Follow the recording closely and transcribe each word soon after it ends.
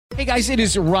Hey guys, it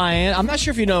is Ryan. I'm not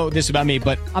sure if you know this about me,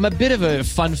 but I'm a bit of a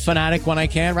fun fanatic when I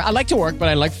can. I like to work, but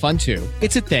I like fun too.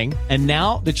 It's a thing. And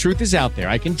now the truth is out there.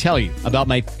 I can tell you about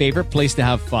my favorite place to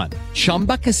have fun.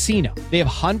 Chumba Casino. They have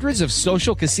hundreds of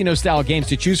social casino style games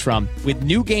to choose from with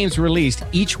new games released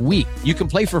each week. You can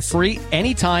play for free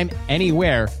anytime,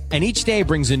 anywhere. And each day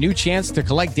brings a new chance to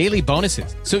collect daily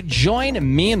bonuses. So join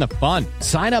me in the fun.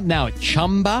 Sign up now at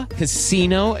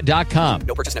ChumbaCasino.com.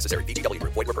 No purchase necessary. VGW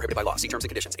Group. Void where prohibited by law. See terms and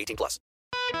conditions. 18+.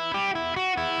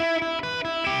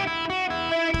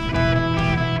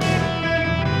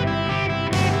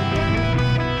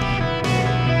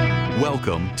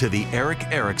 Welcome to the Eric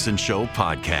Erickson Show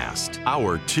podcast,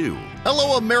 Hour 2.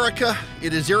 Hello, America.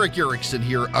 It is Eric Erickson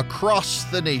here across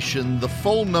the nation. The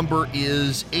phone number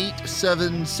is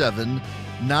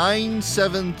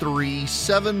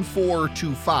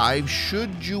 877-973-7425.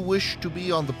 Should you wish to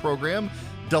be on the program,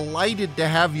 delighted to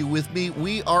have you with me.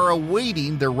 We are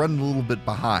awaiting, they're running a little bit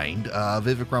behind,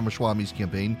 Vivek Ramaswamy's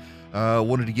campaign.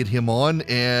 Wanted to get him on,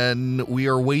 and we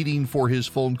are waiting for his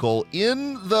phone call.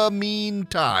 In the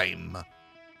meantime,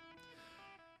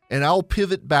 and I'll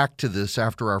pivot back to this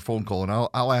after our phone call, and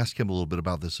I'll ask him a little bit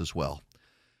about this as well.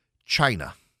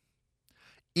 China.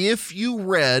 If you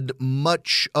read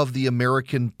much of the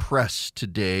American press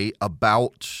today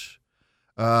about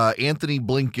Anthony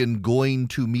Blinken going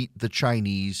to meet the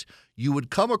Chinese, you would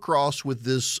come across with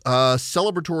this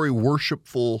celebratory,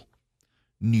 worshipful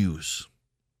news.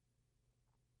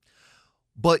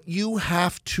 But you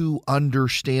have to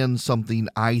understand something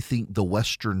I think the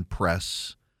Western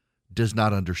press does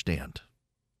not understand.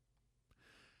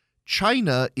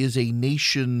 China is a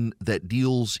nation that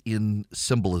deals in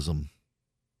symbolism.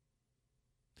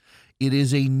 It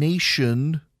is a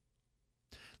nation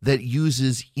that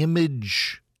uses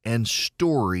image and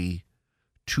story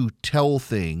to tell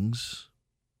things,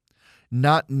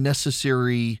 not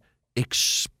necessary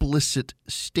explicit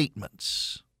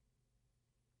statements.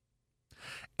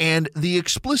 And the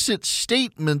explicit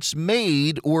statements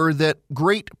made were that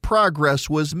great progress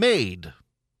was made.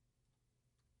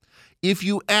 If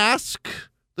you ask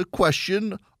the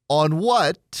question, on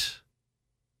what,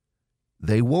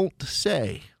 they won't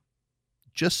say.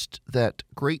 Just that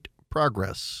great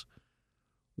progress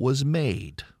was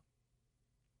made.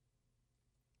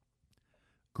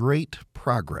 Great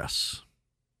progress.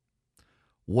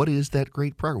 What is that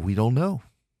great progress? We don't know.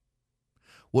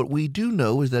 What we do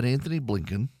know is that Anthony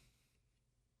Blinken,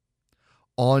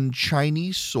 on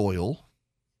Chinese soil,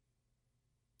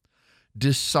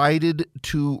 decided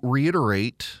to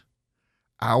reiterate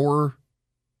our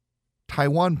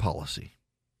Taiwan policy.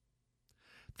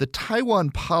 The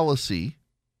Taiwan policy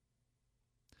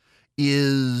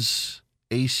is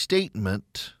a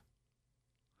statement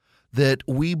that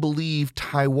we believe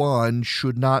Taiwan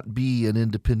should not be an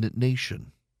independent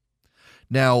nation.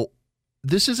 Now,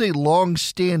 this is a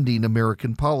long-standing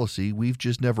American policy. We've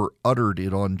just never uttered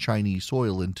it on Chinese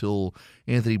soil until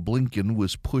Anthony Blinken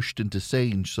was pushed into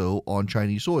saying so on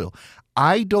Chinese soil.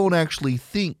 I don't actually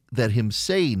think that him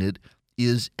saying it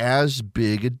is as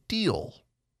big a deal.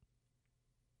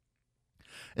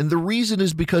 And the reason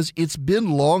is because it's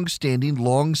been long-standing,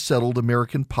 long-settled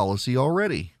American policy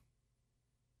already.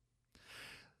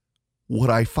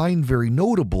 What I find very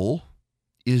notable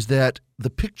is that the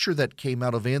picture that came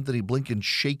out of Anthony Blinken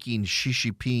shaking Xi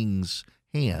Jinping's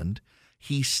hand,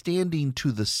 he's standing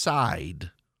to the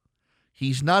side.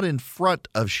 He's not in front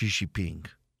of Xi Jinping.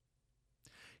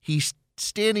 He's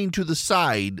standing to the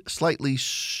side, slightly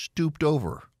stooped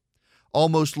over,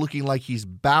 almost looking like he's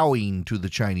bowing to the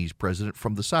Chinese president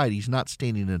from the side. He's not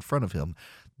standing in front of him.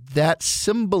 That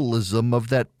symbolism of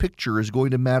that picture is going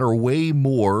to matter way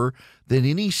more than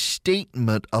any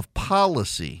statement of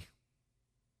policy.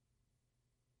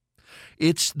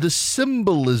 It's the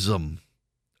symbolism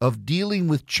of dealing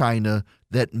with China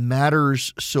that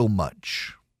matters so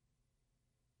much.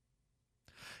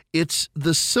 It's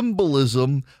the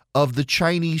symbolism of the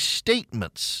Chinese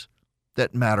statements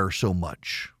that matter so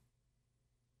much.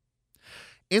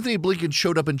 Anthony Blinken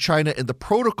showed up in China, and the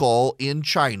protocol in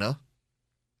China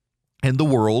and the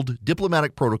world,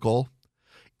 diplomatic protocol,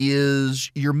 is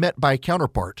you're met by a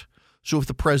counterpart. So if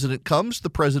the president comes,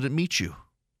 the president meets you.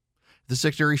 The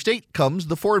Secretary of State comes,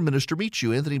 the foreign minister meets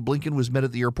you. Anthony Blinken was met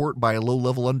at the airport by a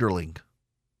low-level underling.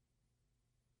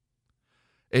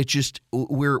 It's just,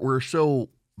 we're so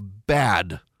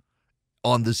bad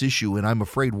on this issue, and I'm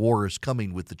afraid war is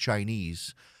coming with the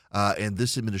Chinese, and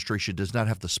this administration does not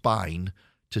have the spine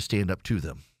to stand up to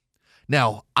them.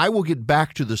 Now, I will get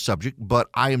back to the subject, but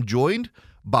I am joined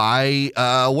by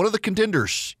one of the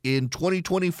contenders in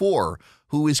 2024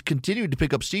 who is continuing to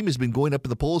pick up steam, has been going up in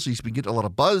the polls. He's been getting a lot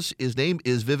of buzz. His name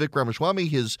is Vivek Ramaswamy.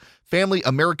 His family,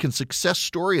 American success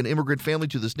story, an immigrant family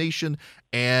to this nation.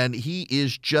 And he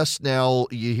is just now,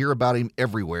 you hear about him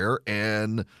everywhere.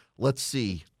 And let's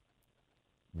see.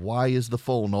 Why is the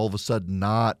phone all of a sudden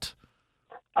not?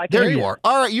 There you are.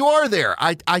 All right, you are there.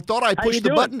 I thought I pushed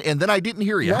the button and then I didn't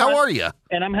hear you. How are you?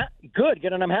 And I'm good,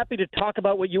 and I'm happy to talk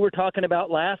about what you were talking about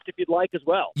last, if you'd like as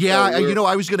well. Yeah,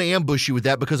 I was going to ambush you with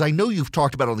that because I know you've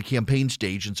talked about it on the campaign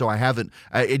stage, and so I haven't.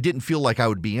 It didn't feel like I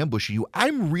would be ambushing you.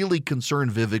 I'm really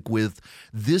concerned, Vivek, with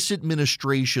this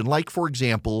administration. Like, for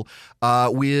example,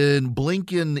 when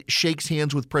Blinken shakes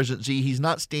hands with President Xi, he's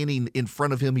not standing in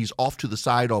front of him. He's off to the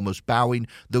side, almost bowing.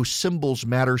 Those symbols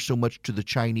matter so much to the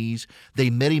Chinese. They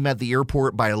met him at the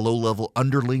airport by a low-level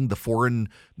underling. The foreign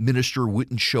minister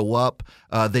wouldn't show up.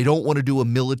 They don't want to do a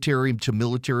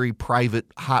military-to-military private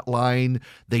hotline.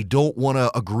 They don't want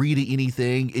to agree to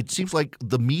anything. It seems like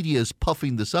the media is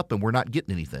puffing this up and we're not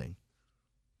getting anything.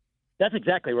 That's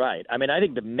exactly right. I mean, I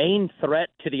think the main threat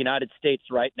to the United States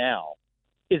right now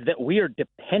is that we are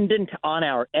dependent on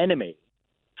our enemy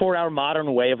for our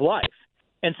modern way of life.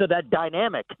 And so that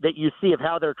dynamic that you see of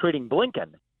how they're treating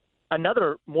Blinken,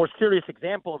 another more serious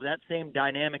example of that same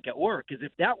dynamic at work is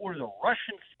if that were the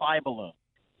Russian spy balloon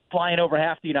flying over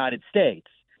half the United States,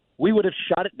 we would have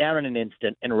shot it down in an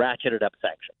instant and ratcheted up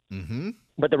sanctions. Mm-hmm.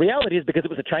 But the reality is because it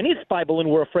was a Chinese spy balloon,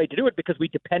 we're afraid to do it because we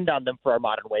depend on them for our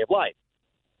modern way of life.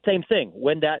 Same thing.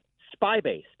 When that spy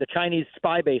base, the Chinese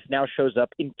spy base now shows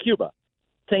up in Cuba.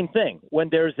 Same thing. When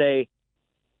there's a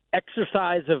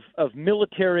exercise of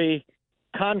military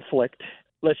conflict,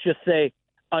 let's just say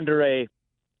under a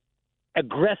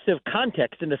aggressive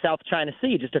context in the South China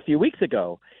Sea just a few weeks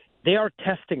ago, they are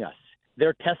testing us.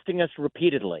 They're testing us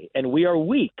repeatedly, and we are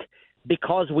weak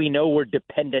because we know we're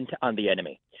dependent on the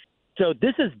enemy. So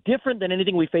this is different than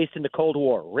anything we faced in the Cold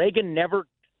War. Reagan never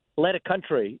led a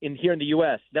country here in the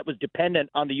U.S. that was dependent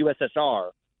on the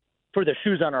USSR for the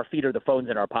shoes on our feet or the phones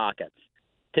in our pockets.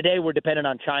 Today, we're dependent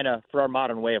on China for our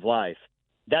modern way of life.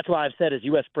 That's why I've said as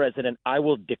U.S. president, I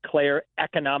will declare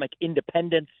economic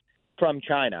independence from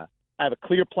China. I have a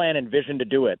clear plan and vision to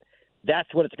do it.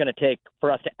 That's what it's going to take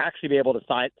for us to actually be able to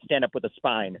stand up with a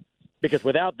spine. Because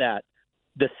without that,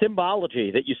 the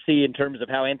symbology that you see in terms of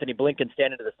how Anthony Blinken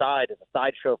standing to the side is a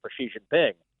sideshow for Xi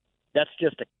Jinping, that's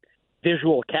just a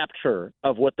visual capture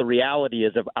of what the reality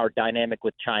is of our dynamic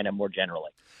with China more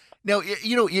generally. Now,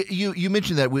 you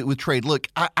mentioned that with trade. Look,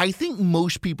 I think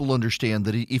most people understand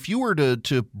that if you were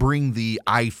to bring the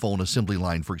iPhone assembly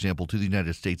line, for example, to the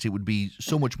United States, it would be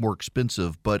so much more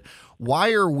expensive. But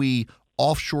why are we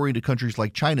offshoring to countries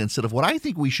like China instead of what I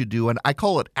think we should do, and I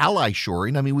call it ally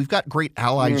shoring. I mean, we've got great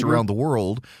allies around the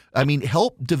world. I mean,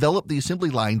 help develop the assembly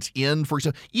lines in, for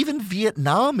example, even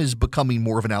Vietnam is becoming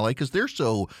more of an ally because they're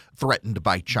so threatened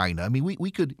by China. I mean, we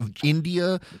could,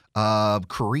 India,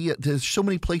 Korea, there's so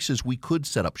many places we could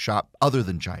set up shop other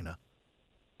than China.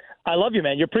 I love you,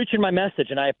 man. You're preaching my message,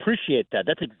 and I appreciate that.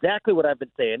 That's exactly what I've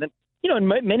been saying. And, in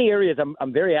many areas,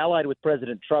 I'm very allied with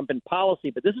President Trump in policy,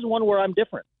 but this is one where I'm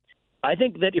different. I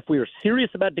think that if we are serious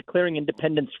about declaring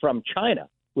independence from China,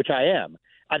 which I am,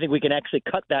 I think we can actually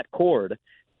cut that cord.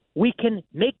 We can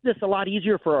make this a lot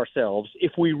easier for ourselves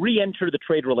if we re-enter the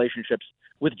trade relationships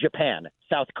with Japan,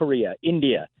 South Korea,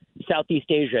 India,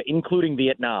 Southeast Asia, including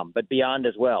Vietnam, but beyond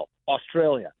as well,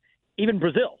 Australia, even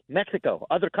Brazil, Mexico,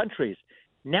 other countries.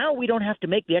 Now we don't have to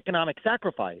make the economic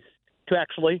sacrifice to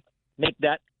actually make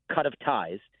that cut of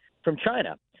ties from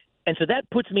China. And so that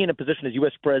puts me in a position as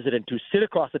U.S. president to sit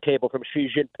across the table from Xi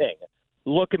Jinping,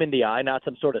 look him in the eye, not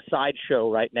some sort of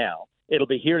sideshow right now. It'll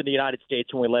be here in the United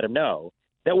States when we let him know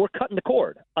that we're cutting the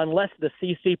cord unless the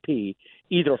CCP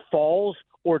either falls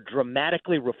or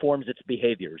dramatically reforms its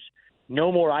behaviors.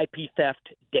 No more IP theft,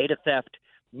 data theft,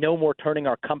 no more turning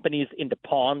our companies into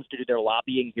pawns to do their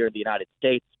lobbying here in the United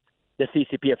States. The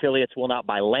CCP affiliates will not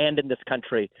buy land in this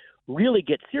country. Really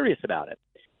get serious about it.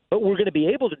 But we're going to be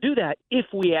able to do that if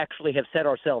we actually have set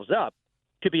ourselves up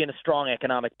to be in a strong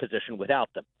economic position without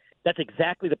them. That's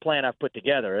exactly the plan I've put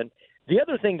together. And the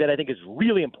other thing that I think is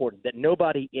really important that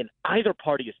nobody in either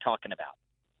party is talking about,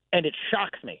 and it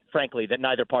shocks me, frankly, that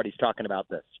neither party is talking about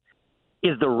this,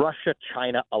 is the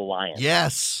Russia-China alliance.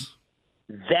 Yes.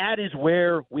 That is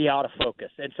where we ought to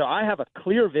focus. And so I have a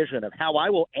clear vision of how I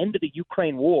will end the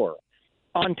Ukraine war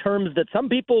on terms that some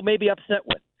people may be upset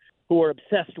with, who are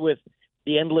obsessed with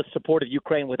the endless support of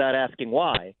Ukraine without asking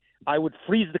why. I would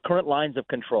freeze the current lines of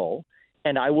control,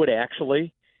 and I would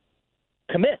actually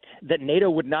commit that NATO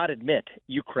would not admit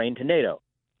Ukraine to NATO.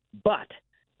 But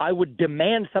I would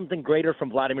demand something greater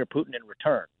from Vladimir Putin in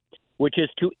return, which is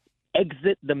to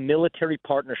exit the military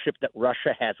partnership that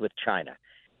Russia has with China.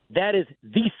 That is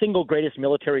the single greatest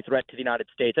military threat to the United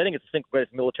States. I think it's the single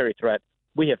greatest military threat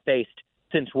we have faced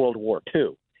since World War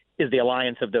II, is the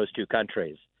alliance of those two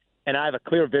countries. And I have a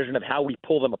clear vision of how we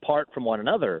pull them apart from one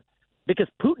another, because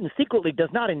Putin secretly does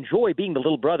not enjoy being the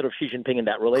little brother of Xi Jinping in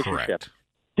that relationship. Correct.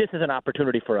 This is an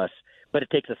opportunity for us, but it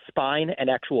takes a spine and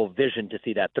actual vision to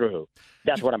see that through.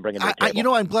 That's what I'm bringing to the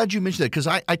table. I'm glad you mentioned that, because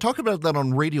I talk about that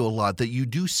on radio a lot, that you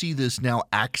do see this now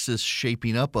axis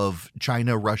shaping up of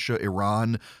China, Russia,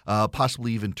 Iran,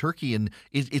 possibly even Turkey. And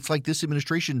it's like this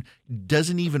administration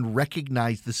doesn't even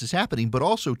recognize this is happening. But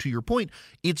also, to your point,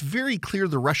 it's very clear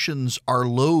the Russians are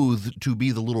loath to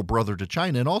be the little brother to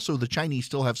China. And also the Chinese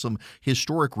still have some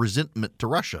historic resentment to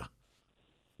Russia.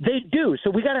 They do.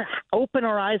 So we got to open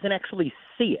our eyes and actually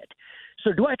see it.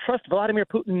 So do I trust Vladimir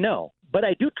Putin? No. But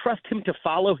I do trust him to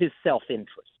follow his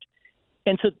self-interest.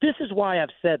 And so this is why I've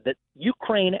said that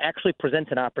Ukraine actually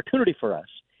presents an opportunity for us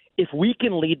if we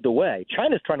can lead the way.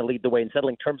 China's trying to lead the way in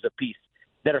settling terms of peace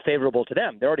that are favorable to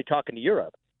them. They're already talking to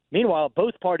Europe. Meanwhile,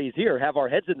 both parties here have our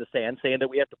heads in the sand saying that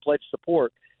we have to pledge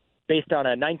support based on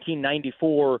a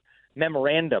 1994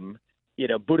 memorandum,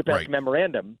 Budapest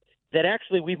memorandum, that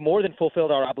actually we've more than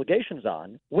fulfilled our obligations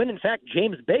on, when in fact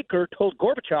James Baker told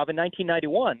Gorbachev in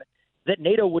 1991 that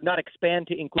NATO would not expand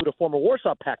to include a former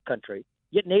Warsaw Pact country,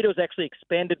 yet NATO's actually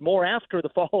expanded more after the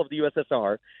fall of the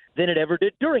USSR than it ever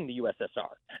did during the USSR.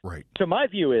 Right. So my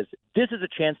view is this is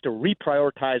a chance to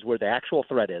reprioritize where the actual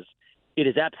threat is. It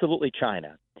is absolutely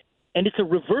China. And it's a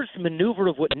reverse maneuver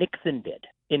of what Nixon did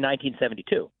in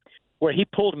 1972, where he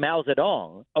pulled Mao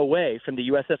Zedong away from the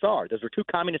USSR. Those were two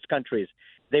communist countries.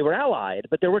 They were allied,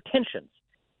 but there were tensions.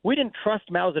 We didn't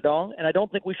trust Mao Zedong, and I don't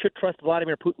think we should trust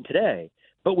Vladimir Putin today,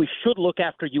 but we should look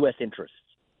after U.S. interests.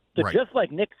 So just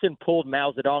like Nixon pulled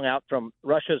Mao Zedong out from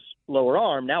Russia's lower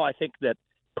arm, now I think that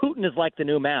Putin is like the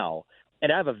new Mao,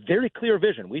 and I have a very clear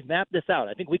vision. We've mapped this out.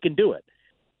 I think we can do it,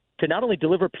 to not only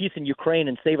deliver peace in Ukraine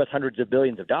and save us hundreds of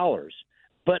billions of dollars,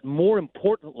 but more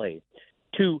importantly,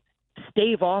 to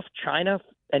stave off China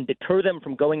and deter them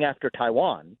from going after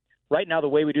Taiwan. Right now, the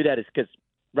way we do that is because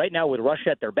right now with Russia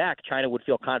at their back, China would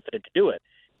feel confident to do it.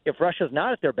 If Russia's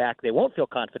not at their back, they won't feel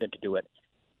confident to do it.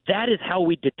 That is how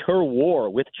we deter war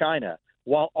with China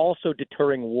while also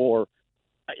deterring war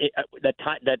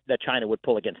that China would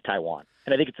pull against Taiwan.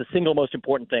 And I think it's the single most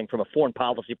important thing from a foreign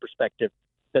policy perspective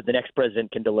that the next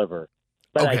president can deliver.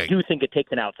 But I do think it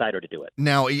takes an outsider to do it.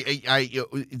 Now,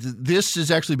 this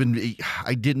has actually been –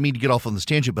 I didn't mean to get off on this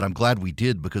tangent, but I'm glad we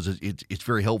did, because it's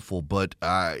very helpful. But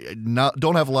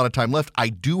don't have a lot of time left. I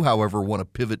do, however, want to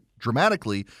pivot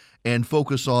dramatically and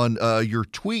focus on your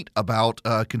tweet about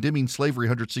condemning slavery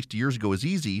 160 years ago is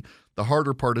easy. The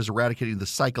harder part is eradicating the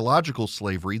psychological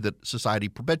slavery that society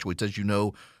perpetuates. As you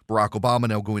know, Barack Obama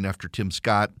now going after Tim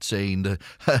Scott, saying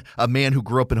a man who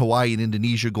grew up in Hawaii and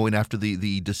Indonesia going after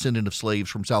the descendant of slaves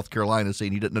from South Carolina,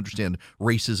 saying he doesn't understand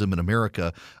racism in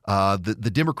America.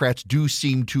 The Democrats do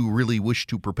seem to really wish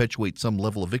to perpetuate some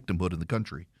level of victimhood in the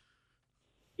country.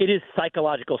 It is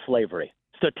psychological slavery.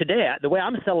 So today, the way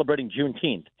I'm celebrating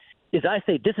Juneteenth is I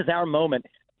say this is our moment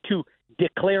to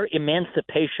declare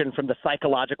emancipation from the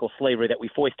psychological slavery that we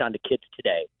foist onto kids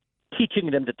today,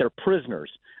 teaching them that they're prisoners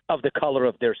of the color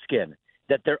of their skin,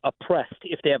 that they're oppressed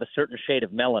if they have a certain shade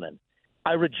of melanin.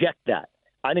 I reject that.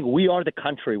 I think we are the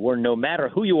country where no matter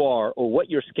who you are or what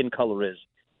your skin color is,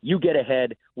 you get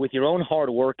ahead with your own hard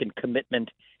work and commitment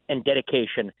and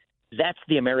dedication. That's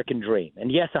the American dream.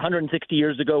 And yes, 160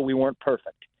 years ago, we weren't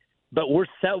perfect, but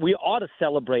we ought to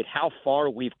celebrate how far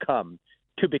we've come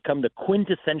to become the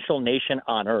quintessential nation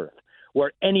on earth,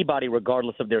 where anybody,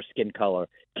 regardless of their skin color,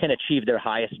 can achieve their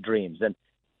highest dreams. And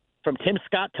from Tim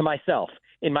Scott to myself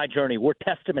in my journey, we're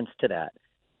testaments to that.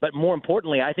 But more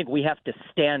importantly, I think we have to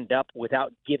stand up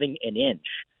without giving an inch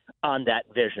on that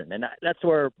vision. And that's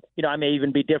where, I may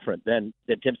even be different than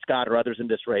Tim Scott or others in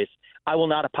this race. I will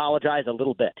not apologize a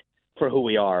little bit for who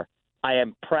we are. I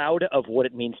am proud of what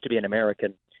it means to be an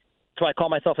American. So I call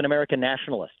myself an American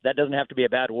nationalist. That doesn't have to be a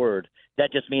bad word. That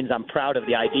just means I'm proud of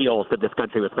the ideals that this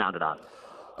country was founded on.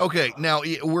 Okay, now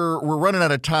we're running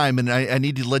out of time, and I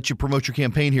need to let you promote your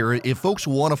campaign here. If folks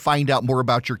want to find out more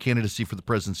about your candidacy for the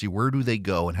presidency, where do they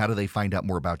go, and how do they find out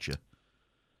more about you?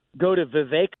 Go to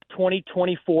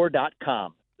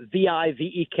Vivek2024.com,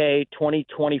 Vivek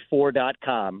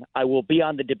 2024.com. I will be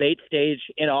on the debate stage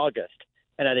in August.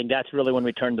 And I think that's really when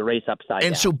we turn the race upside down.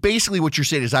 And so basically what you're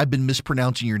saying is I've been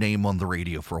mispronouncing your name on the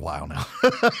radio for a while now.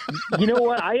 You know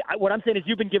what? What I'm saying is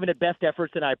you've been giving it best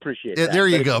efforts, and I appreciate that. There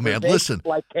you go, man. Listen.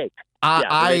 Like cake.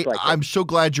 I'm so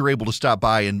glad you're able to stop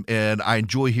by, and I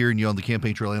enjoy hearing you on the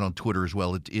campaign trail and on Twitter as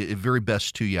well. It very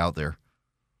best to you out there.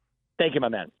 Thank you, my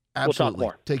man. Absolutely.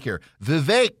 We'll talk more. Take care.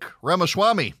 Vivek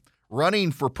Ramaswamy,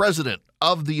 running for president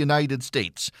of the United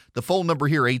States. The phone number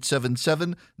here,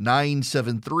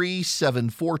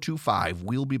 877-973-7425.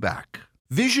 We'll be back.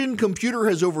 Vision Computer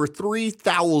has over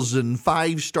 3,000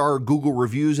 five-star Google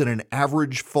reviews and an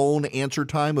average phone answer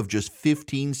time of just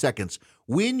 15 seconds.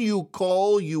 When you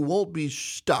call, you won't be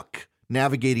stuck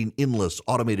navigating endless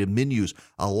automated menus.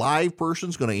 A live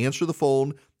person's going to answer the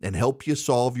phone and help you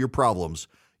solve your problems.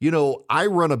 You know, I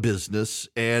run a business,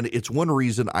 and it's one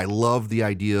reason I love the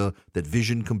idea that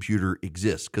Vision Computer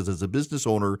exists, because as a business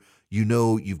owner, you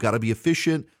know you've got to be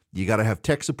efficient, you got to have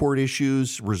tech support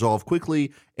issues resolved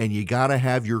quickly, and you got to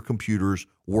have your computers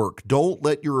work. Don't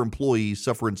let your employees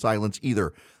suffer in silence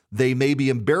either. They may be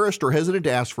embarrassed or hesitant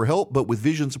to ask for help, but with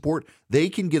Vision support, they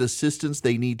can get assistance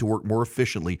they need to work more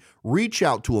efficiently. Reach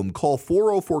out to them. Call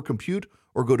 404-COMPUTE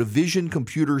or go to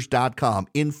visioncomputers.com.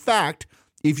 In fact,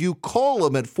 if you call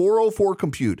them at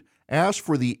 404-COMPUTE, ask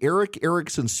for the Eric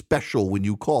Erickson special when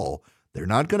you call. They're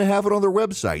not going to have it on their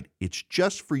website. It's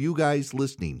just for you guys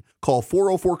listening. Call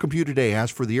 404-COMPUTE today.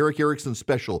 Ask for the Eric Erickson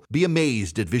special. Be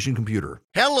amazed at Vision Computer.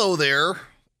 Hello there.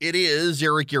 It is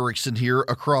Eric Erickson here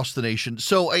across the nation.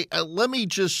 So let me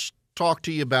just talk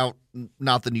to you about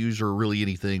not the news or really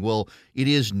anything. Well, it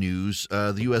is news.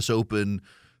 The U.S. Open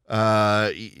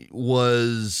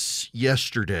was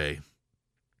yesterday.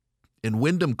 And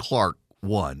Wyndham Clark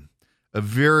won. A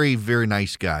very, very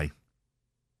nice guy.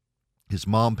 His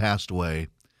mom passed away,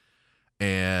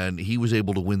 and he was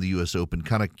able to win the U.S. Open.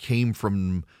 Kind of came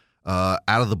from out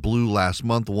of the blue last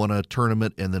month, won a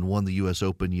tournament, and then won the U.S.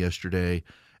 Open yesterday.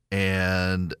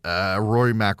 And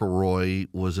Rory McIlroy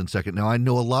was in second. Now, I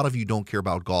know a lot of you don't care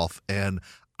about golf, and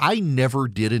I never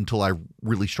did until I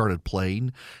really started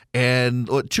playing. And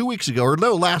 2 weeks ago, or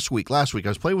no, last week, I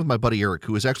was playing with my buddy Eric,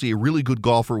 who is actually a really good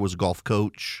golfer, was a golf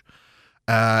coach.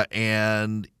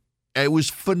 And it was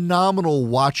phenomenal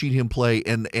watching him play.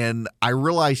 And I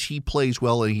realize he plays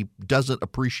well, and he doesn't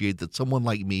appreciate that someone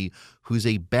like me, who's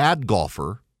a bad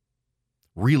golfer,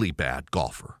 really bad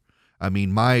golfer. I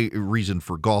mean, my reason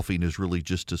for golfing is really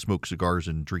just to smoke cigars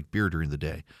and drink beer during the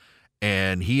day.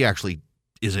 And he actually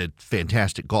is a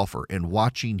fantastic golfer, and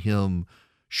watching him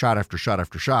shot after shot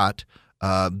after shot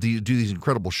do these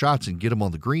incredible shots and get him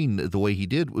on the green the way he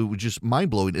did, it was just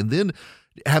mind-blowing. And then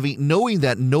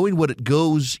knowing what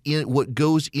goes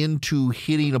into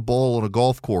hitting a ball on a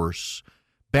golf course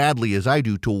badly as I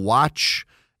do, to watch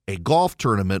a golf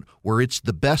tournament where it's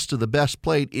the best of the best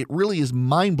played, it really is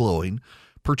mind-blowing.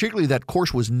 Particularly, that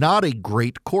course was not a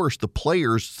great course. The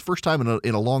players, first time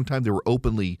in a long time, they were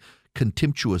openly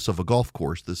contemptuous of a golf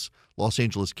course, this Los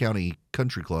Angeles County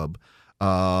Country Club,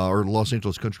 or Los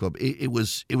Angeles Country Club. It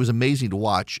was amazing to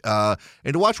watch.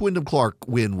 And to watch Wyndham Clark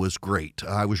win was great.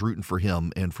 I was rooting for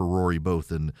him and for Rory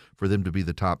both, and for them to be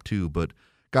the top two. But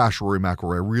gosh, Rory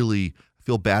McIlroy, I really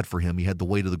feel bad for him. He had the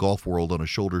weight of the golf world on his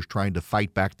shoulders, trying to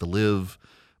fight back the LIV,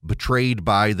 betrayed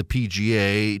by the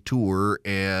PGA Tour,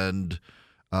 and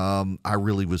I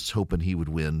really was hoping he would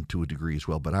win to a degree as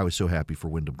well. But I was so happy for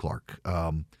Wyndham Clark.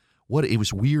 It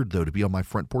was weird, though, to be on my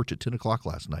front porch at 10 o'clock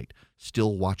last night,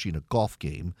 still watching a golf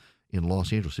game in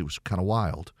Los Angeles. It was kind of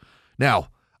wild. Now,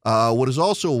 what is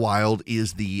also wild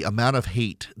is the amount of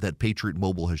hate that Patriot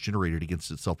Mobile has generated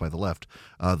against itself by the left.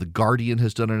 The Guardian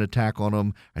has done an attack on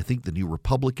them. I think the New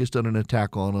Republic has done an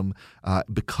attack on them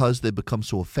because they've become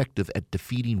so effective at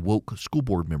defeating woke school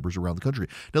board members around the country.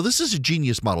 Now, this is a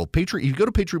genius model. You go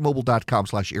to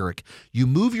patriotmobile.com/Eric. You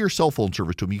move your cell phone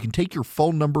service to them. You can take your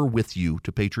phone number with you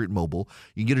to Patriot Mobile.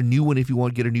 You can get a new one if you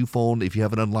want to get a new phone. If you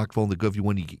have an unlocked phone, they'll give you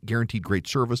one. You get guaranteed great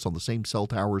service on the same cell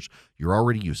towers you're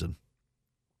already using.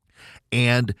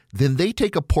 And then they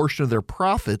take a portion of their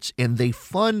profits and they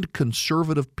fund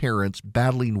conservative parents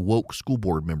battling woke school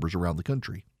board members around the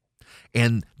country.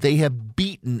 And they have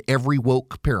beaten every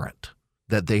woke parent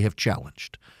that they have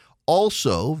challenged.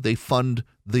 Also, they fund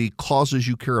the causes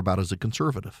you care about as a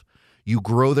conservative. You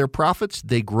grow their profits,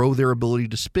 they grow their ability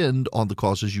to spend on the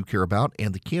causes you care about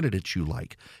and the candidates you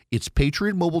like. It's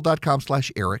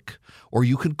patriotmobile.com/Eric, or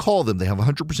you can call them. They have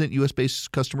 100%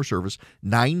 U.S.-based customer service,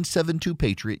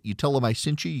 972-PATRIOT. You tell them I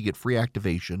sent you, you get free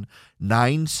activation,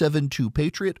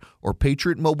 972-PATRIOT, or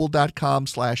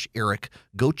patriotmobile.com/Eric.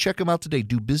 Go check them out today.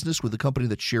 Do business with a company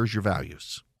that shares your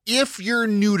values. If you're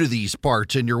new to these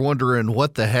parts and you're wondering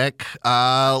what the heck,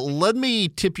 let me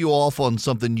tip you off on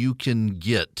something you can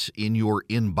get in your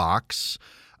inbox.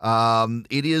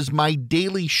 It is my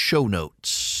daily show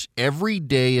notes. Every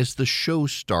day as the show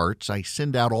starts, I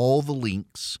send out all the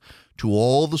links to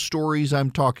all the stories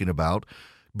I'm talking about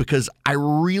because I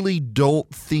really don't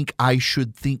think I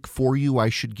should think for you. I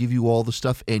should give you all the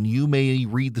stuff, and you may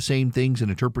read the same things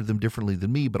and interpret them differently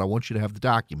than me, but I want you to have the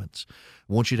documents.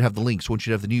 I want you to have the links. I want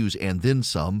you to have the news, and then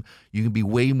some. You can be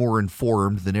way more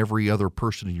informed than every other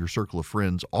person in your circle of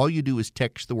friends. All you do is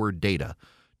text the word data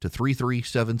to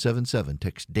 33777.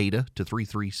 Text data to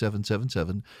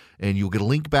 33777, and you'll get a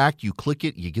link back. You click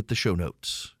it, you get the show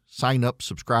notes. Sign up,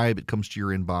 subscribe. It comes to your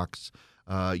inbox.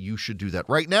 You should do that.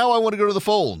 Right now, I want to go to the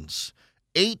phones.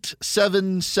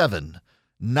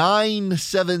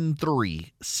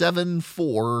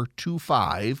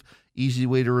 877-973-7425. Easy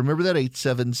way to remember that,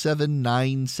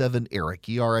 877-97-ERIC,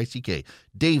 E-R-I-C-K.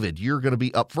 David, you're going to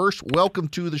be up first. Welcome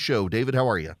to the show. David, how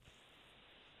are you?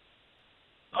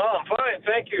 Oh, I'm fine.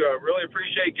 Thank you. I really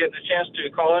appreciate getting the chance to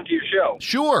call into your show.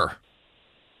 Sure.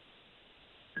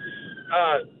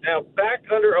 Now, back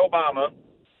under Obama,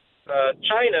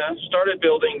 China started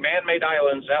building man-made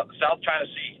islands out in the South China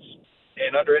Seas.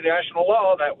 And under international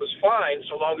law, that was fine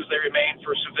so long as they remained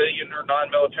for civilian or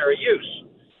non-military use.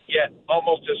 Yet,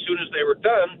 almost as soon as they were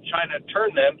done, China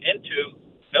turned them into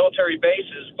military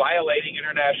bases violating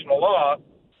international law.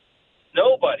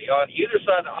 Nobody on either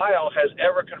side of the aisle has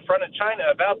ever confronted China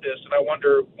about this, and I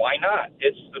wonder why not.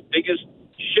 It's the biggest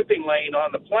shipping lane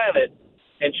on the planet,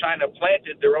 and China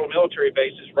planted their own military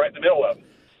bases right in the middle of it.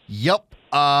 Yep.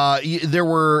 There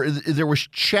was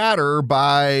chatter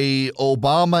by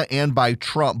Obama and by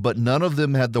Trump, but none of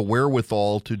them had the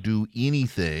wherewithal to do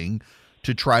anything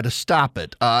to try to stop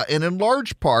it. And in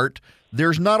large part,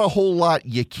 there's not a whole lot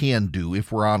you can do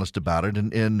if we're honest about it.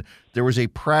 And there was a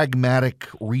pragmatic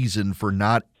reason for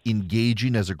not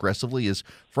engaging as aggressively as,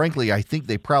 frankly, I think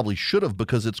they probably should have,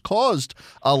 because it's caused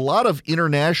a lot of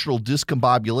international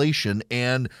discombobulation.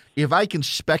 And if I can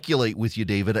speculate with you,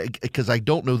 David, because I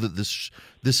don't know that this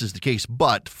is the case,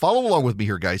 but follow along with me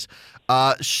here, guys.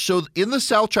 So in the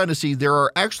South China Sea, there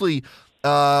are actually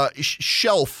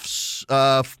shelves,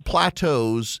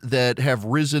 plateaus that have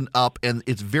risen up, and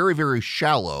it's very, very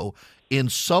shallow in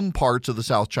some parts of the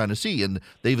South China Sea. And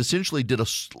they've essentially did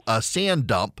a sand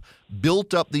dump,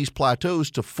 built up these plateaus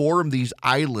to form these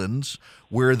islands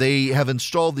where they have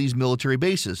installed these military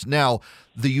bases. Now,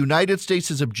 the United States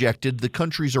has objected. The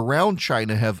countries around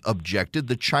China have objected.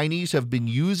 The Chinese have been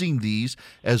using these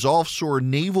as offshore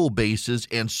naval bases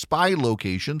and spy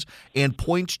locations and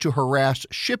points to harass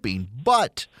shipping.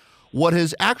 But what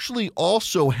has actually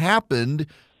also happened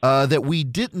that we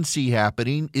didn't see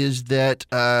happening is that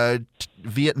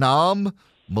Vietnam,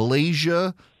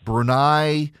 Malaysia,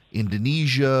 Brunei,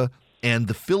 Indonesia, and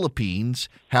the Philippines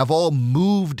have all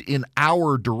moved in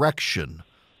our direction,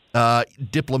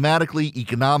 diplomatically,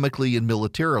 economically, and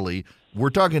militarily.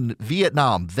 We're talking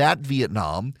Vietnam. That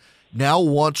Vietnam now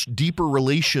wants deeper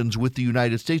relations with the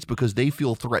United States because they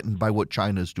feel threatened by what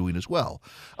China is doing as well.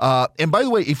 And by the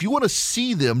way, if you want to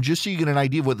see them, just so you get an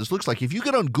idea of what this looks like, if you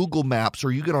get on Google Maps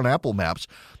or you get on Apple Maps,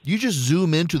 you just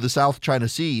zoom into the South China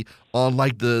Sea on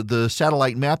like the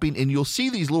satellite mapping, and you'll see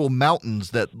these little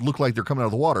mountains that look like they're coming out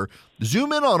of the water.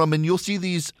 Zoom in on them, and you'll see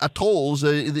these atolls,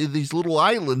 these little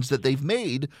islands that they've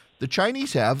made, the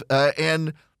Chinese have,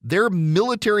 and they're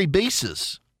military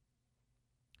bases.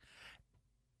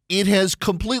 It has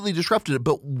completely disrupted it,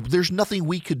 but there's nothing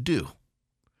we could do.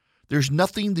 There's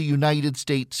nothing the United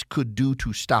States could do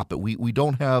to stop it. We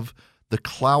don't have the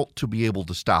clout to be able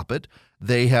to stop it.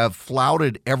 They have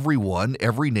flouted everyone,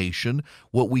 every nation.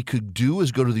 What we could do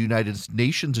is go to the United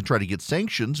Nations and try to get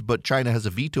sanctions, but China has a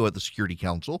veto at the Security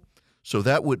Council, so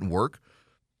that wouldn't work.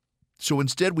 So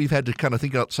instead, we've had to kind of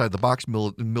think outside the box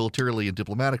militarily and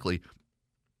diplomatically,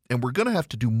 and we're going to have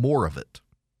to do more of it.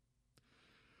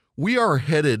 We are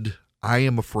headed, I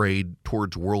am afraid,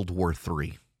 towards World War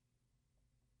III.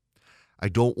 I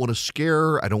don't want to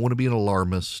scare. I don't want to be an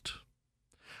alarmist.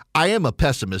 I am a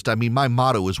pessimist. I mean, my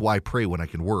motto is why pray when I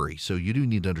can worry. So you do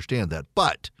need to understand that.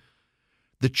 But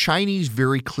the Chinese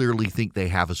very clearly think they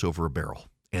have us over a barrel,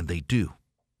 and they do.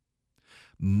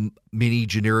 Many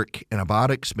generic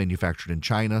antibiotics manufactured in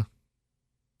China.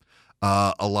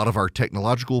 A lot of our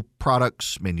technological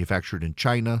products manufactured in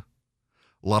China.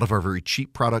 A lot of our very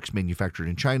cheap products manufactured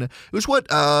in China. It was what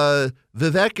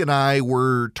Vivek and I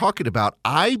were talking about.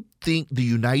 I think the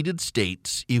United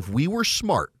States, if we were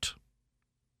smart,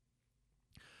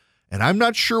 and I'm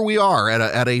not sure we are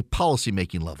at a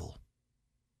policymaking level,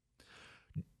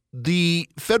 the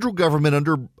federal government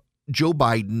under Joe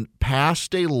Biden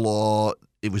passed a law,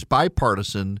 it was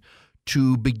bipartisan,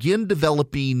 to begin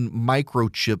developing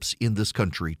microchips in this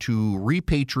country, to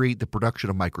repatriate the production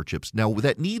of microchips. Now,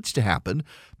 that needs to happen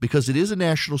because it is a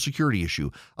national security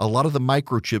issue. A lot of the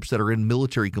microchips that are in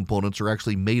military components are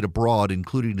actually made abroad,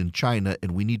 including in China,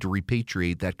 and we need to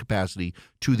repatriate that capacity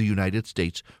to the United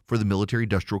States for the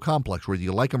military-industrial complex. Whether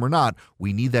you like them or not,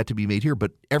 we need that to be made here,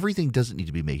 but everything doesn't need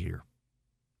to be made here.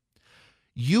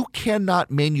 You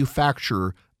cannot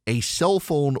manufacture a cell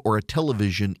phone or a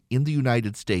television in the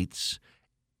United States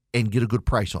and get a good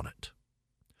price on it.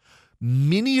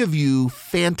 Many of you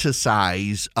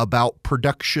fantasize about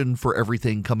production for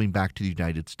everything coming back to the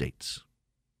United States.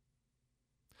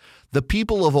 The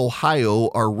people of Ohio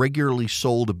are regularly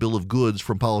sold a bill of goods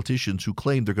from politicians who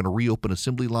claim they're going to reopen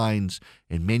assembly lines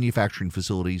and manufacturing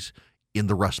facilities in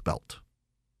the Rust Belt.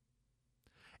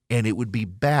 And it would be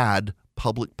bad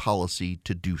public policy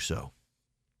to do so.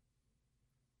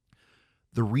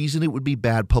 The reason it would be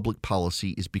bad public policy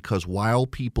is because while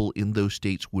people in those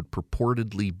states would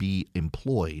purportedly be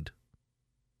employed,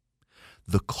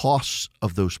 the costs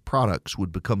of those products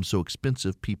would become so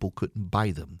expensive people couldn't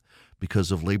buy them because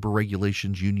of labor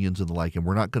regulations, unions, and the like. And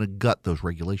we're not going to gut those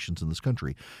regulations in this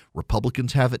country.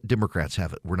 Republicans have it, Democrats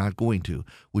have it. We're not going to,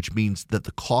 which means that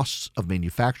the costs of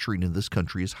manufacturing in this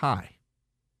country is high.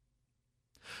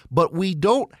 But we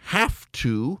don't have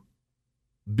to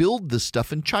build this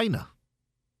stuff in China.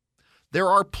 There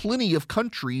are plenty of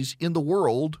countries in the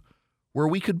world where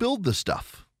we could build this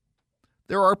stuff.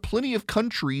 There are plenty of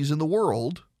countries in the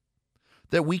world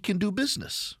that we can do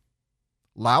business.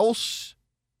 Laos,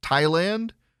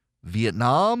 Thailand,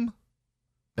 Vietnam,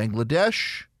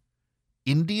 Bangladesh,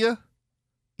 India,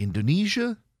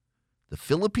 Indonesia, the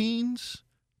Philippines,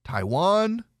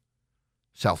 Taiwan,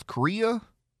 South Korea,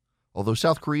 although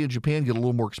South Korea and Japan get a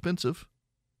little more expensive,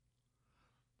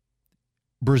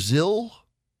 Brazil,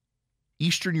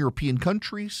 Eastern European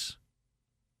countries.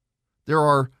 There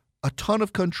are a ton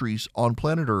of countries on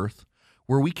planet Earth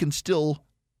where we can still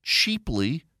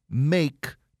cheaply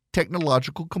make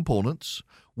technological components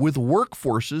with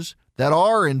workforces that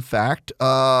are, in fact,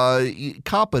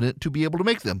 competent to be able to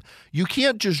make them. You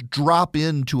can't just drop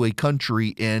into a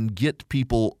country and get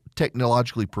people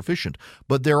technologically proficient.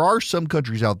 But there are some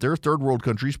countries out there, third world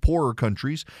countries, poorer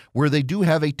countries, where they do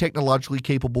have a technologically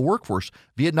capable workforce.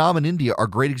 Vietnam and India are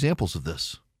great examples of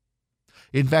this.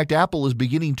 In fact, Apple is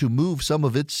beginning to move some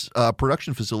of its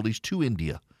production facilities to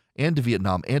India and to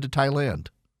Vietnam and to Thailand.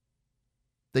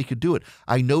 They could do it.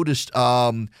 I noticed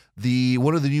one of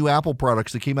the new Apple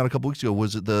products that came out a couple weeks ago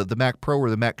was the Mac Pro or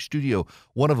the Mac Studio.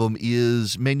 One of them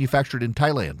is manufactured in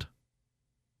Thailand.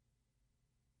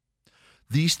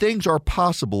 These things are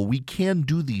possible. We can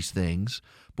do these things,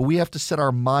 but we have to set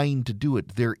our mind to do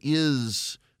it. There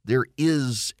is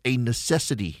a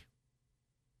necessity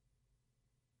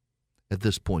at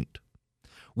this point.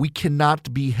 We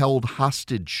cannot be held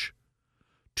hostage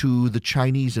to the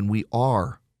Chinese, and we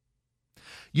are.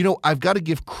 You know, I've got to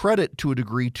give credit to a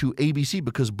degree to ABC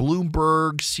because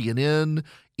Bloomberg, CNN,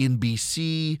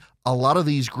 NBC, a lot of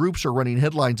these groups are running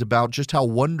headlines about just how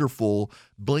wonderful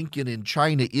Blinken in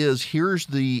China is. Here's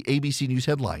the ABC News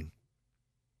headline.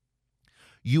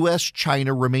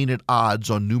 U.S.-China remain at odds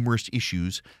on numerous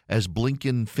issues as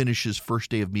Blinken finishes first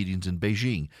day of meetings in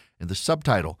Beijing. And the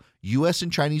subtitle, U.S.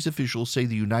 and Chinese officials say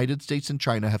the United States and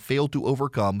China have failed to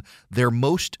overcome their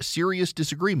most serious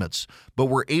disagreements, but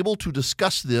were able to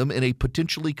discuss them in a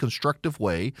potentially constructive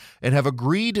way and have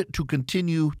agreed to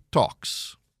continue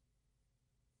talks.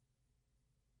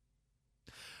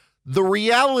 The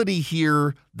reality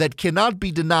here that cannot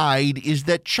be denied is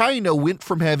that China went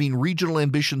from having regional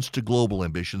ambitions to global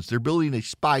ambitions. They're building a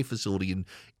spy facility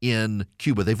in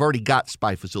Cuba. They've already got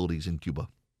spy facilities in Cuba.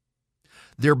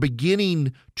 They're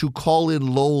beginning to call in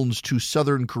loans to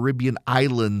southern Caribbean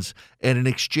islands, and in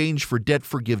exchange for debt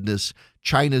forgiveness,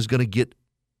 China is going to get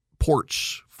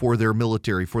ports for their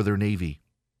military, for their navy.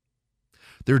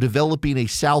 They're developing a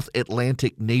South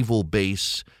Atlantic naval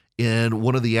base in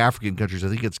one of the African countries. I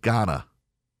think it's Ghana.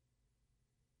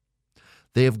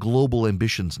 They have global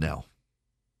ambitions now.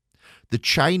 The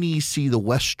Chinese see the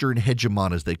Western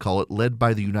hegemon, as they call it, led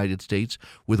by the United States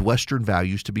with Western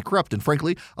values to be corrupt. And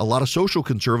frankly, a lot of social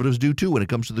conservatives do too when it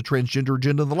comes to the transgender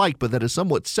agenda and the like, but that is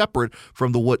somewhat separate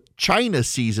from what China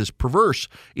sees as perverse.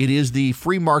 It is the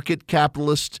free market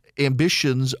capitalist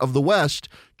ambitions of the West.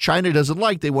 China doesn't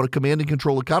like. They want a command and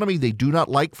control economy. They do not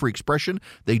like free expression.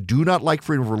 They do not like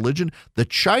freedom of religion. The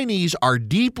Chinese are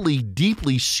deeply,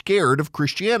 deeply scared of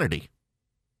Christianity.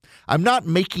 I'm not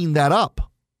making that up.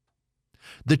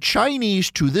 The Chinese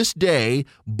to this day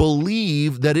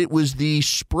believe that it was the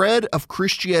spread of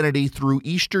Christianity through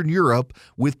Eastern Europe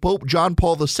with Pope John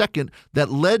Paul II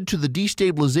that led to the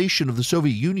destabilization of the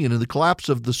Soviet Union and the collapse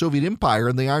of the Soviet Empire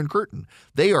and the Iron Curtain.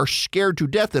 They are scared to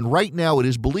death, and right now it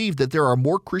is believed that there are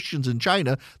more Christians in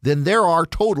China than there are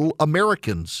total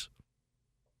Americans.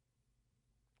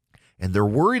 And they're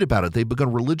worried about it. They've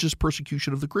begun religious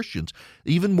persecution of the Christians,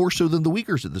 even more so than the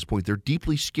Uyghurs at this point. They're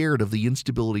deeply scared of the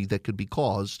instability that could be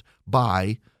caused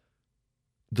by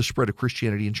the spread of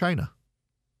Christianity in China.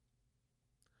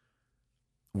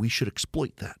 We should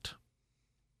exploit that.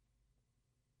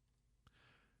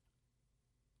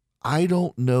 I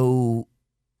don't know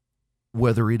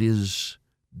whether it is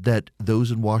that those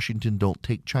in Washington don't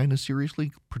take China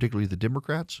seriously, particularly the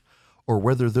Democrats, or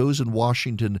whether those in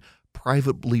Washington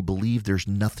privately believe there's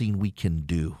nothing we can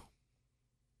do.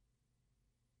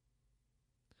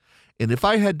 And if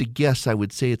I had to guess, I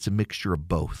would say it's a mixture of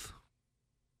both.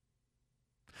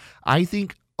 I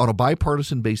think on a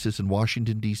bipartisan basis in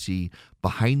Washington, D.C.,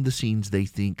 behind the scenes, they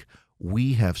think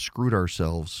we have screwed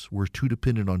ourselves. We're too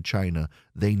dependent on China.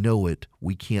 They know it.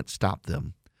 We can't stop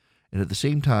them. And at the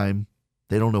same time,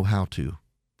 they don't know how to.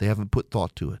 They haven't put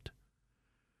thought to it.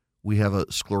 We have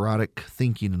a sclerotic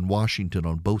thinking in Washington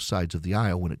on both sides of the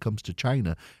aisle. When it comes to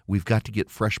China, we've got to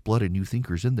get fresh blood and new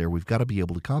thinkers in there. We've got to be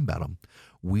able to combat them.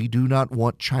 We do not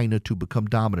want China to become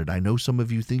dominant. I know some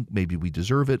of you think maybe we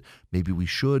deserve it, maybe we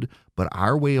should, but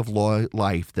our way of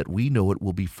life that we know it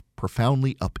will be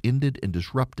profoundly upended and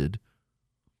disrupted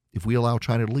if we allow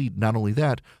China to lead. Not only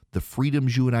that, the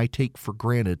freedoms you and I take for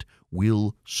granted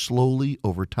will slowly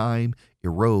over time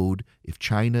erode if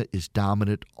China is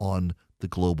dominant on the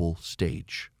global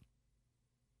stage.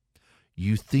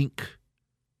 You think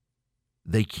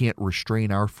they can't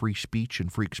restrain our free speech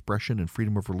and free expression and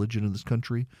freedom of religion in this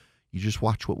country? You just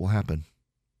watch what will happen.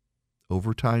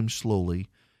 Over time, slowly,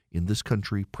 in this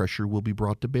country, pressure will be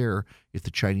brought to bear if the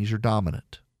Chinese are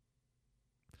dominant.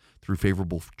 Through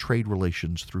favorable trade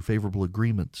relations, through favorable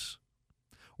agreements,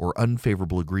 or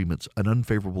unfavorable agreements and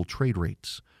unfavorable trade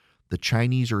rates. The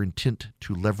Chinese are intent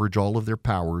to leverage all of their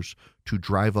powers to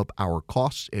drive up our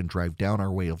costs and drive down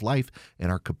our way of life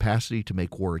and our capacity to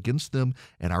make war against them.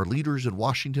 And our leaders in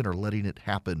Washington are letting it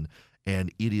happen. And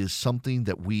it is something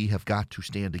that we have got to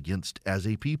stand against as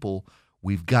a people.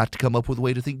 We've got to come up with a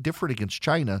way to think different against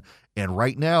China. And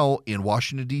right now in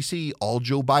Washington, D.C., all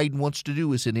Joe Biden wants to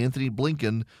do is send Anthony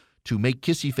Blinken to make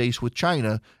kissy face with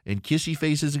China. And kissy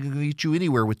face isn't going to get you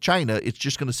anywhere with China. It's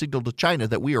just going to signal to China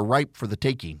that we are ripe for the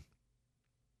taking.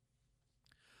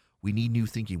 We need new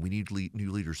thinking. We need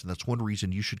new leaders. And that's one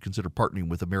reason you should consider partnering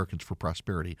with Americans for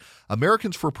Prosperity.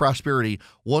 Americans for Prosperity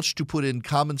wants to put in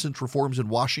common sense reforms in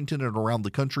Washington and around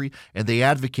the country, and they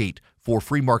advocate for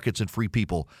free markets and free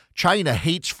people. China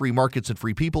hates free markets and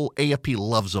free people. AFP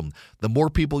loves them. The more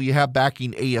people you have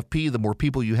backing AFP, the more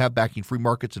people you have backing free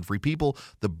markets and free people,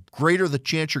 the greater the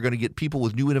chance you're going to get people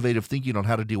with new innovative thinking on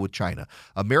how to deal with China.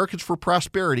 Americans for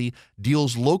Prosperity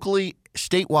deals locally,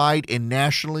 statewide, and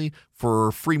nationally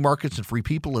for free markets and free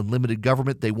people and limited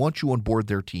government. They want you on board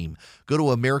their team. Go to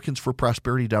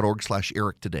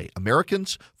americansforprosperity.org/Eric today.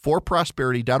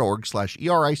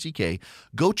 americansforprosperity.org/ERICK.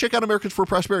 Go check out Americans for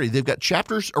Prosperity. They've got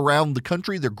chapters around the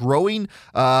country. They're growing.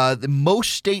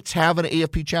 Most states have an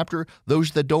AFP chapter. Those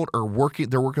that don't are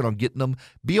working. They're working on getting them.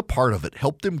 Be a part of it.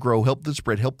 Help them grow. Help them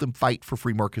spread. Help them fight for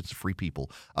free markets and free people.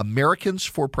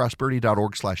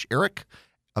 americansforprosperity.org/Eric.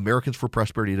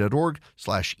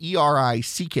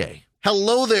 americansforprosperity.org/ERICK.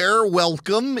 Hello there.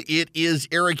 Welcome. It is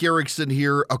Eric Erickson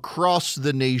here across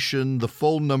the nation. The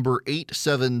phone number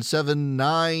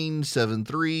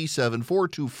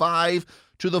 877-973-7425.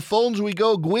 To the phones we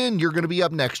go. Gwen, you're going to be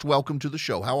up next. Welcome to the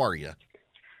show. How are you?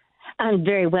 I'm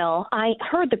very well. I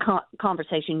heard the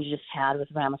conversation you just had with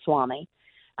Ramaswamy.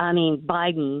 I mean,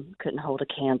 Biden couldn't hold a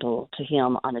candle to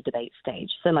him on a debate stage.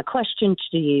 So my question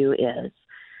to you is,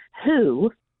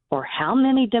 who or how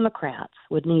many Democrats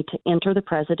would need to enter the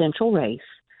presidential race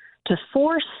to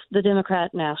force the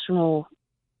Democrat National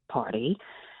Party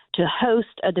to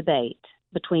host a debate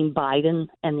between Biden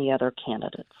and the other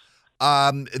candidates?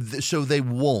 So they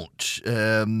won't.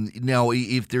 Now,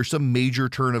 if there's some major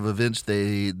turn of events,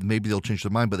 maybe they'll change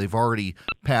their mind, but they've already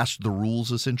passed the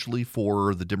rules essentially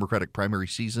for the Democratic primary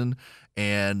season,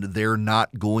 and they're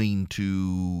not going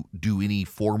to do any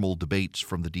formal debates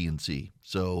from the DNC.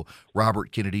 So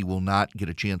Robert Kennedy will not get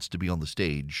a chance to be on the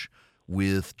stage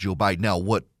with Joe Biden. Now,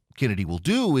 what Kennedy will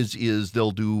do is they'll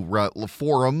do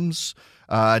forums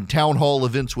and town hall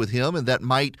events with him, and that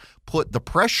might put the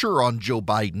pressure on Joe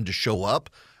Biden to show up.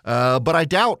 But I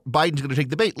doubt Biden's going to take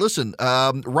the bait. Listen,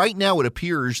 right now it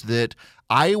appears that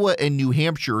Iowa and New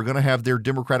Hampshire are going to have their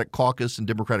Democratic caucus and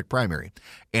Democratic primary.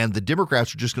 And the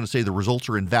Democrats are just going to say the results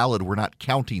are invalid. We're not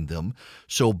counting them.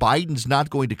 So Biden's not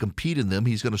going to compete in them.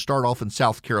 He's going to start off in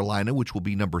South Carolina, which will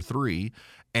be number 3.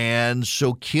 And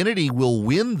so Kennedy will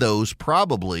win those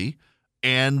probably,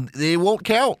 and they won't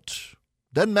count.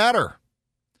 Doesn't matter.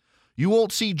 You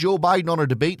won't see Joe Biden on a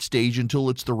debate stage until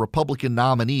it's the Republican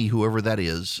nominee, whoever that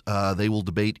is. They will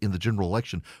debate in the general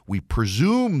election. We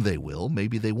presume they will.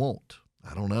 Maybe they won't.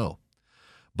 I don't know.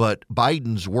 But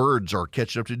Biden's words are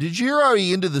catching up to. Did you hear how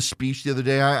he ended the speech the other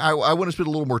day? I want to spend a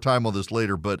little more time on this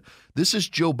later, but this is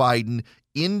Joe Biden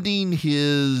ending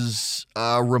his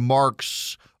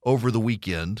remarks over the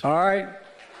weekend. All right.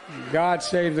 God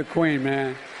save the Queen,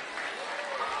 man.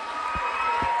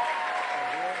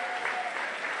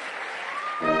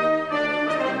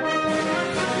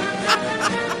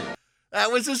 That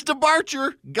was his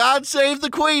departure. God save the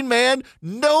Queen, man.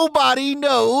 Nobody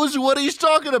knows what he's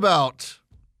talking about.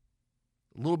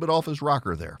 A little bit off his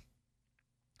rocker there.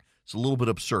 It's a little bit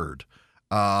absurd.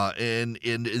 And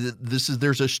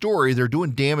there's a story. They're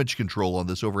doing damage control on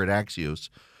this over at Axios,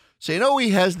 saying, he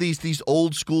has these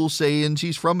old school sayings.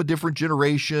 He's from a different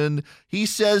generation. He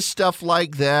says stuff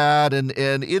like that, and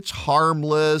it's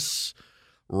harmless.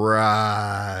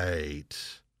 Right.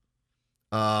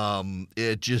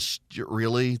 It just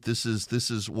really, this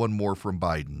is one more from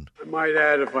Biden. I might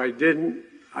add, if I didn't,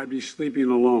 I'd be sleeping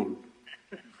alone.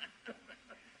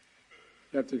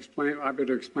 You have to explain. I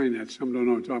better explain that. Some don't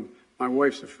know what I'm talking. My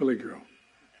wife's a Philly girl.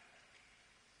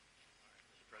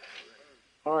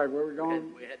 All right, where are we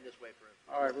going? We're heading this way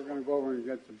for. All right, we're going to go over and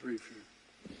get the briefing.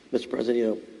 Mr.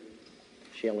 President,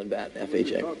 Shailen Bat,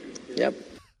 FHA. Yep.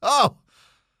 Oh.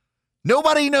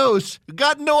 Nobody knows.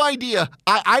 Got no idea.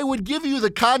 I would give you the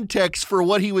context for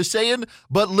what he was saying,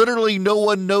 but literally no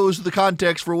one knows the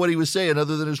context for what he was saying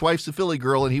other than his wife's a Philly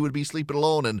girl and he would be sleeping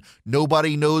alone, and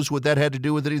nobody knows what that had to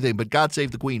do with anything. But God save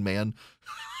the Queen, man.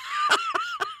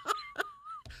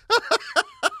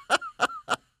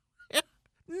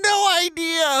 No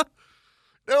idea.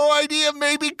 No idea.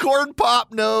 Maybe Corn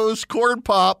Pop knows. Corn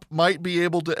Pop might be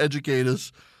able to educate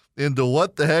us into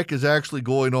what the heck is actually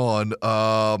going on.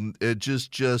 It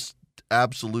just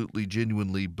absolutely,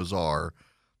 genuinely bizarre.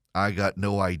 I got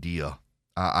no idea.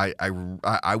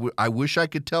 I wish I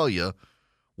could tell you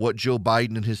what Joe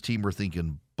Biden and his team are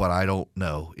thinking, but I don't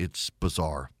know. It's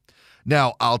bizarre.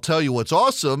 Now, I'll tell you what's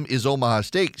awesome is Omaha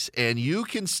Steaks, and you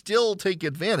can still take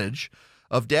advantage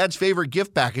of Dad's favorite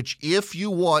gift package if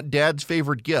you want Dad's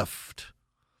favorite gift.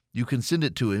 You can send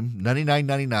it to him,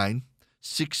 $99.99.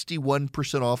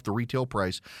 61% off the retail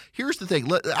price. Here's the thing.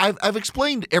 I've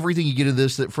explained everything you get in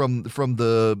this, that from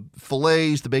the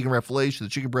fillets, the bacon wrap fillets, to the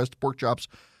chicken breast, the pork chops,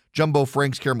 jumbo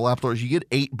franks, caramel apple tarts. You get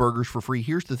 8 burgers for free.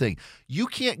 Here's the thing. You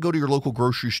can't go to your local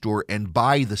grocery store and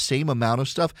buy the same amount of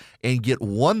stuff and get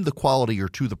 1, the quality, or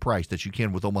 2, the price that you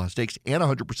can with Omaha Steaks and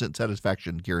 100%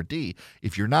 satisfaction guarantee.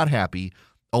 If you're not happy,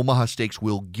 Omaha Steaks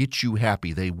will get you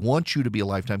happy. They want you to be a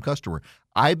lifetime customer.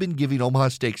 I've been giving Omaha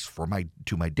Steaks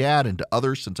to my dad and to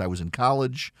others since I was in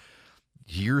college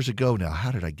years ago now.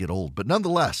 How did I get old? But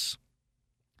nonetheless,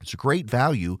 it's a great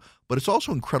value, but it's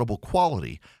also incredible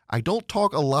quality. I don't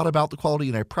talk a lot about the quality,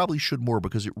 and I probably should more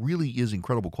because it really is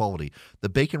incredible quality. The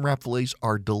bacon wrap fillets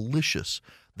are delicious.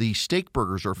 The steak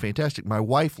burgers are fantastic. My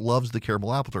wife loves the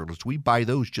caramel apple tartlets. We buy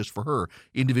those just for her,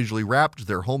 individually wrapped.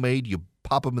 They're homemade. You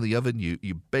pop them in the oven.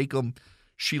 You bake them.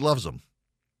 She loves them.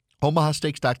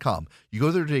 OmahaSteaks.com. You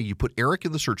go there today, you put Eric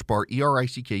in the search bar,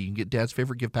 E-R-I-C-K. You can get Dad's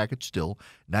favorite gift package still,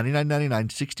 $99.99,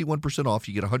 61% off.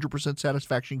 You get 100%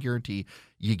 satisfaction guarantee.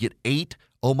 You get 8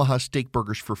 Omaha Steak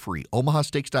burgers for free.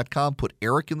 OmahaSteaks.com. Put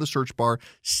Eric in the search bar.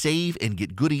 Save and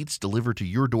get good eats delivered to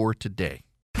your door today.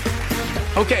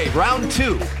 Okay, round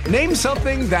 2. Name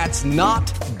something that's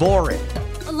not boring.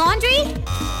 A laundry?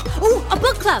 Ooh, a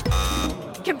book club.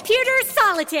 Computer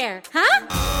solitaire, huh?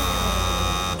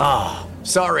 Ah.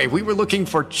 Sorry, we were looking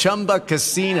for Chumba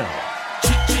Casino.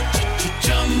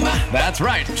 That's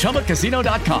right.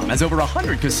 ChumbaCasino.com has over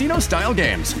 100 casino-style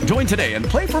games. Join today and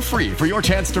play for free for your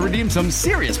chance to redeem some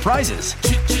serious prizes.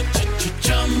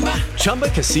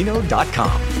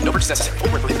 ChumbaCasino.com. No purchase necessary.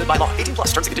 Void where prohibited by law. 18+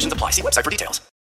 terms and conditions apply. See website for details.